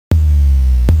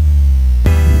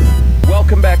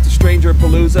Welcome back to Stranger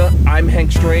Palooza. I'm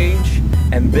Hank Strange,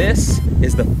 and this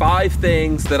is the 5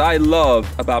 things that I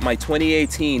love about my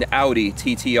 2018 Audi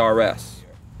TT-RS.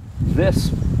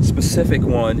 This specific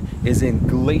one is in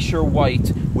glacier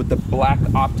white with the black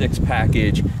optics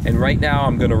package, and right now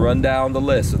I'm going to run down the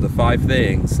list of the 5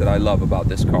 things that I love about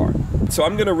this car. So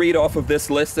I'm going to read off of this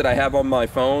list that I have on my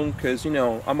phone because, you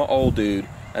know, I'm an old dude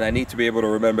and I need to be able to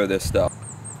remember this stuff.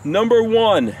 Number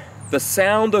 1, the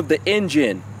sound of the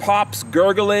engine, pops,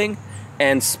 gurgling,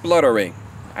 and spluttering.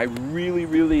 I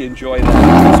really enjoy that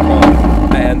in this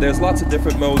car. And there's lots of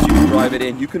different modes you can drive it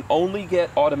in. You can only get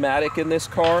automatic in this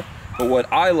car, but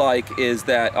what I like is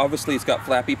that obviously it's got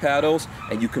flappy paddles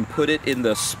and you can put it in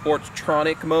the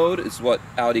Sportronic mode, is what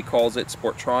Audi calls it,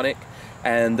 Sportronic.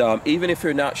 And even if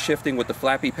you're not shifting with the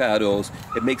flappy paddles,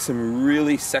 it makes some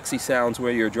really sexy sounds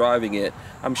where you're driving it.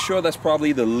 I'm sure that's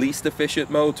probably the least efficient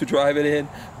mode to drive it in,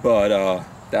 but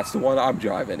that's the one I'm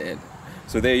driving in.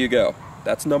 So there you go.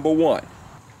 That's number 1.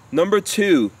 Number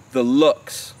 2, the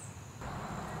looks.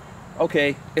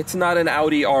 Okay, it's not an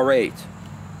Audi R8,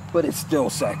 but it's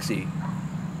still sexy.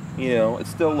 You know, it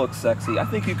still looks sexy. I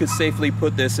think you could safely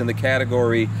put this in the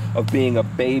category of being a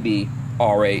baby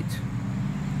R8.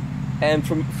 And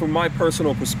from my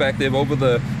personal perspective,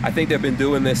 I think they've been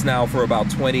doing this now for about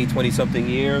 20-something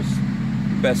years.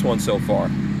 Best one so far.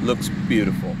 Looks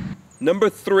beautiful. Number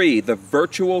 3, the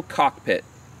virtual cockpit.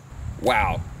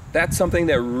 Wow, that's something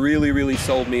that really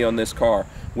sold me on this car.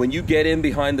 When you get in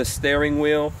behind the steering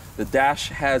wheel, the dash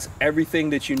has everything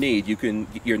that you need.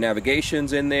 Your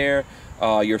navigation's in there,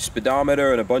 your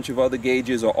speedometer and a bunch of other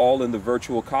gauges are all in the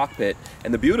virtual cockpit.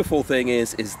 And the beautiful thing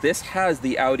is this has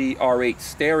the Audi R8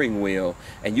 steering wheel,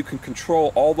 and you can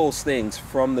control all those things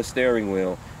from the steering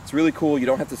wheel. It's really cool. You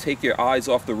don't have to take your eyes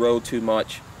off the road too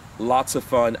much. Lots of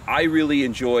fun. I really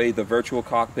enjoy the virtual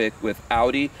cockpit with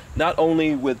Audi, not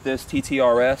only with this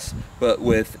TT-RS, but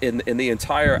in the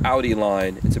entire Audi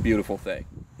line. It's a beautiful thing.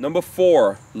 Number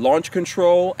 4, launch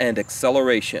control and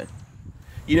acceleration.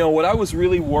 You know, what I was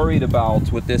really worried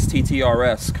about with this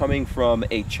TT-RS, coming from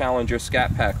a Challenger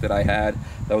Scat Pack that I had,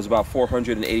 that was about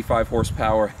 485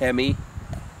 horsepower Hemi,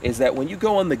 is that when you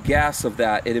go on the gas of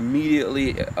that, it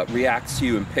immediately reacts to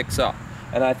you and picks up.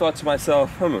 And I thought to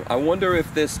myself, I wonder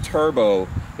if this turbo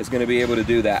is going to be able to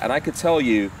do that. And I could tell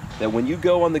you that when you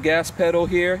go on the gas pedal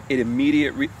here, it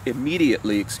immediately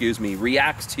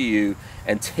reacts to you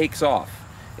and takes off.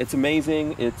 It's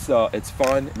amazing. It's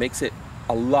fun. It makes it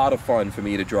a lot of fun for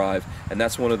me to drive, and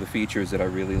that's one of the features that I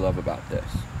really love about this.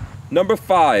 Number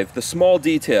 5, the small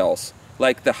details,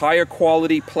 like the higher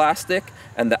quality plastic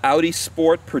and the Audi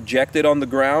Sport projected on the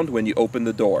ground when you open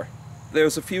the door.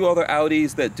 There's a few other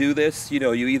Audis that do this. You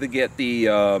know, you either get the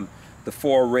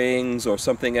 4 rings or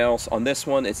something else. On this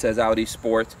one, it says Audi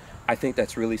Sport. I think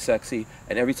that's really sexy.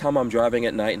 And every time I'm driving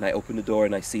at night and I open the door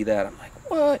and I see that, I'm like,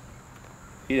 what?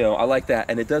 You know, I like that.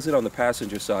 And it does it on the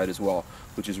passenger side as well,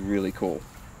 which is really cool.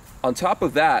 On top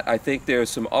of that, I think there's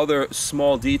some other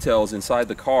small details inside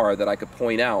the car that I could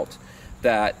point out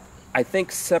that I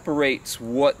think separates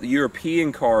what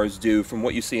European cars do from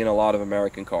what you see in a lot of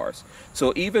American cars.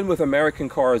 So even with American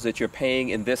cars that you're paying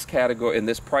in this category, in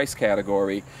this price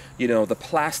category, you know, the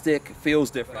plastic feels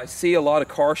different. I see a lot of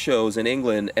car shows in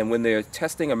England, and when they're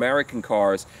testing American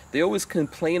cars, they always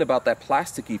complain about that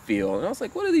plasticky feel. And I was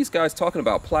like, what are these guys talking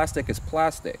about? Plastic is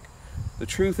plastic. The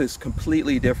truth is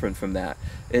completely different from that.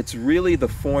 It's really the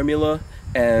formula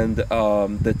and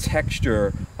the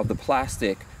texture of the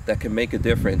plastic that can make a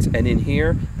difference. And in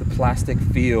here, the plastic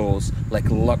feels like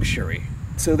luxury.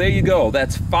 So there you go.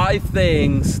 That's 5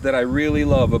 things that I really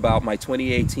love about my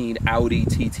 2018 Audi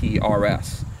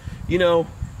TT-RS. You know,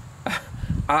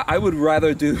 I would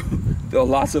rather do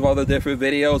lots of other different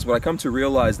videos, but I come to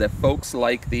realize that folks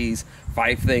like these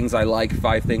 5 things I like,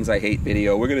 5 things I hate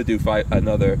video. We're gonna do 5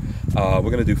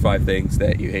 things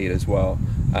that you hate as well.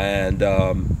 And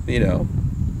you know,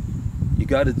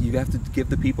 you have to give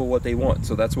the people what they want,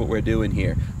 so that's what we're doing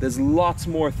here. There's lots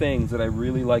more things that I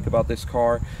really like about this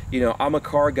car. You know, I'm a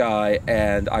car guy,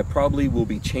 and I probably will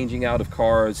be changing out of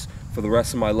cars for the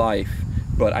rest of my life,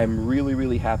 but I'm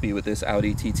really happy with this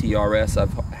Audi TT-RS.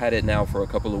 I've had it now for a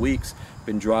couple of weeks,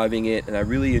 been driving it, and I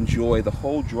really enjoy the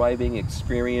whole driving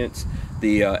experience,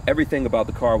 everything about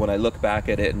the car when I look back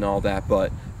at it and all that.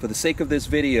 But for the sake of this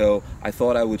video, I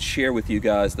thought I would share with you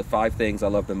guys the 5 things I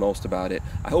love the most about it.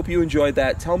 I hope you enjoyed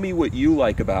that. Tell me what you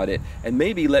like about it, and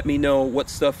maybe let me know what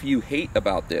stuff you hate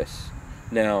about this.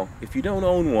 Now, if you don't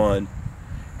own one,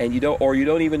 and you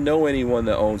don't even know anyone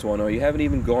that owns one, or you haven't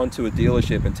even gone to a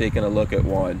dealership and taken a look at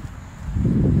one,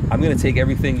 I'm going to take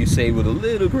everything you say with a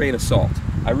little grain of salt.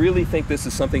 I really think this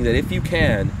is something that if you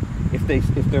can,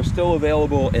 if they're still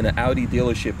available in an Audi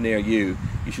dealership near you,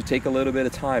 you should take a little bit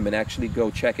of time and actually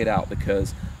go check it out,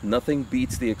 because nothing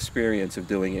beats the experience of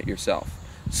doing it yourself.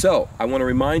 So I want to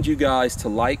remind you guys to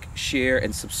like, share,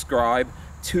 and subscribe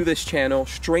to this channel,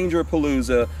 Stranger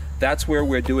Palooza. That's where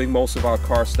we're doing most of our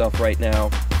car stuff right now.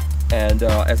 And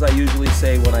as I usually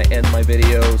say when I end my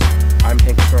videos, I'm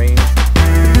Hank Strange.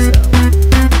 Peace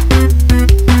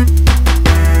out.